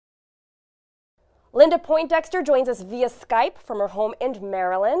Linda Poindexter joins us via Skype from her home in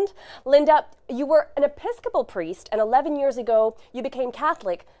Maryland. Linda, you were an Episcopal priest, and 11 years ago you became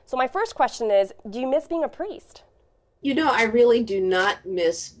Catholic. So my first question is, do you miss being a priest? You know, I really do not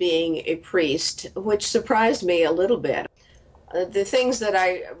miss being a priest, which surprised me a little bit. The things that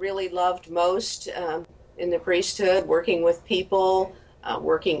I really loved most in the priesthood, working with people,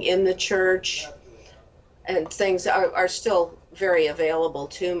 working in the church, and things are still very available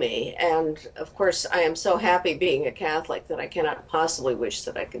to me. And of course, I am so happy being a Catholic that I cannot possibly wish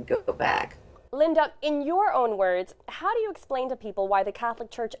that I could go back. Linda, in your own words, how do you explain to people why the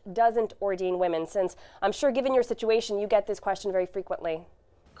Catholic Church doesn't ordain women? Since I'm sure given your situation, you get this question very frequently.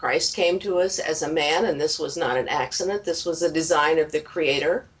 Christ came to us as a man, and this was not an accident. This was a design of the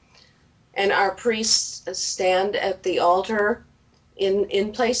Creator. And our priests stand at the altar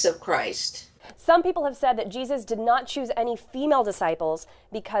in place of Christ. Some people have said that Jesus did not choose any female disciples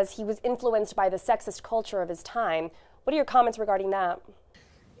because he was influenced by the sexist culture of his time. What are your comments regarding that?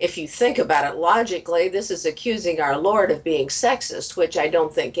 If you think about it logically, this is accusing our Lord of being sexist, which I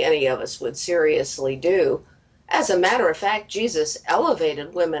don't think any of us would seriously do. As a matter of fact, Jesus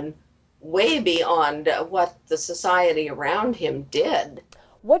elevated women way beyond what the society around him did.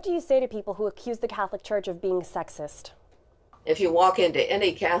 What do you say to people who accuse the Catholic Church of being sexist? If you walk into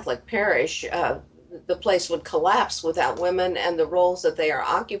any Catholic parish, the place would collapse without women and the roles that they are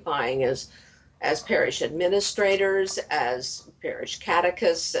occupying as parish administrators, as parish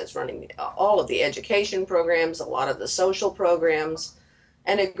catechists, as running all of the education programs, a lot of the social programs,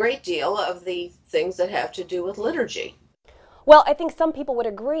 and a great deal of the things that have to do with liturgy. Well, I think some people would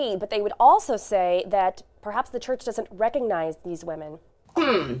agree, but they would also say that perhaps the church doesn't recognize these women.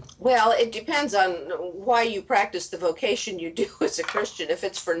 Well, it depends on why you practice the vocation you do as a Christian. If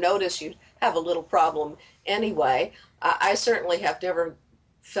it's for notice, you have a little problem anyway. I certainly have never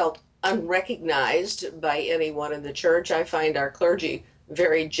felt unrecognized by anyone in the church. I find our clergy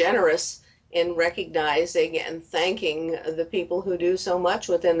very generous in recognizing and thanking the people who do so much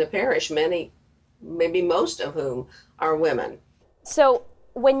within the parish, many, maybe most of whom are women. So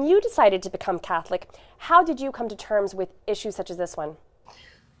when you decided to become Catholic, how did you come to terms with issues such as this one?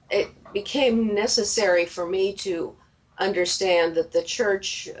 It became necessary for me to understand that the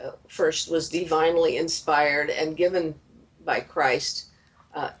church first was divinely inspired and given by Christ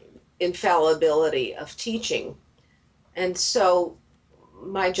infallibility of teaching. And so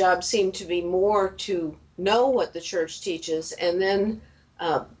my job seemed to be more to know what the church teaches and then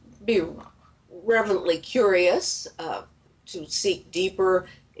be reverently curious, to seek deeper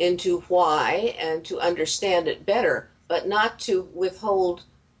into why and to understand it better, but not to withhold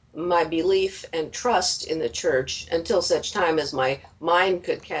my belief and trust in the church until such time as my mind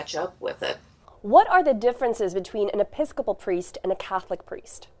could catch up with it. What are the differences between an Episcopal priest and a Catholic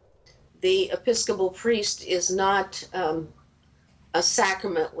priest? The Episcopal priest is not a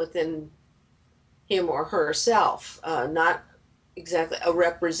sacrament within him or herself, not exactly a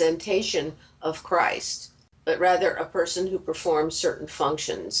representation of Christ, but rather a person who performs certain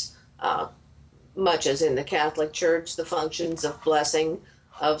functions, much as in the Catholic Church, the functions of blessing,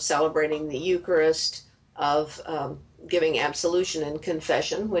 of celebrating the Eucharist, of giving absolution and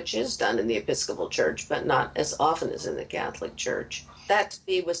confession, which is done in the Episcopal Church, but not as often as in the Catholic Church. That to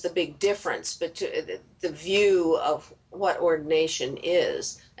me was the big difference between the view of what ordination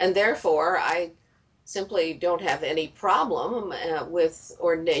is. And therefore, I simply don't have any problem with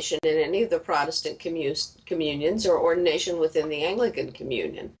ordination in any of the Protestant communions or ordination within the Anglican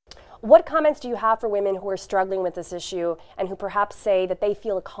communion. What comments do you have for women who are struggling with this issue and who perhaps say that they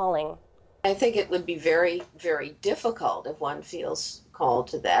feel a calling? I think it would be very, very difficult if one feels called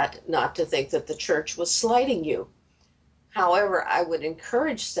to that, not to think that the church was slighting you. However, I would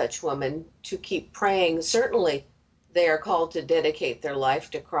encourage such women to keep praying. Certainly, they are called to dedicate their life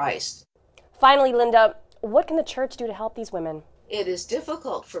to Christ. Finally, Linda, what can the church do to help these women? It is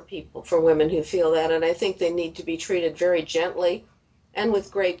difficult for women who feel that, and I think they need to be treated very gently and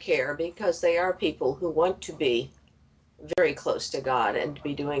with great care, because they are people who want to be very close to God and to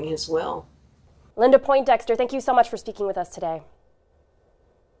be doing His will. Linda Poindexter, thank you so much for speaking with us today.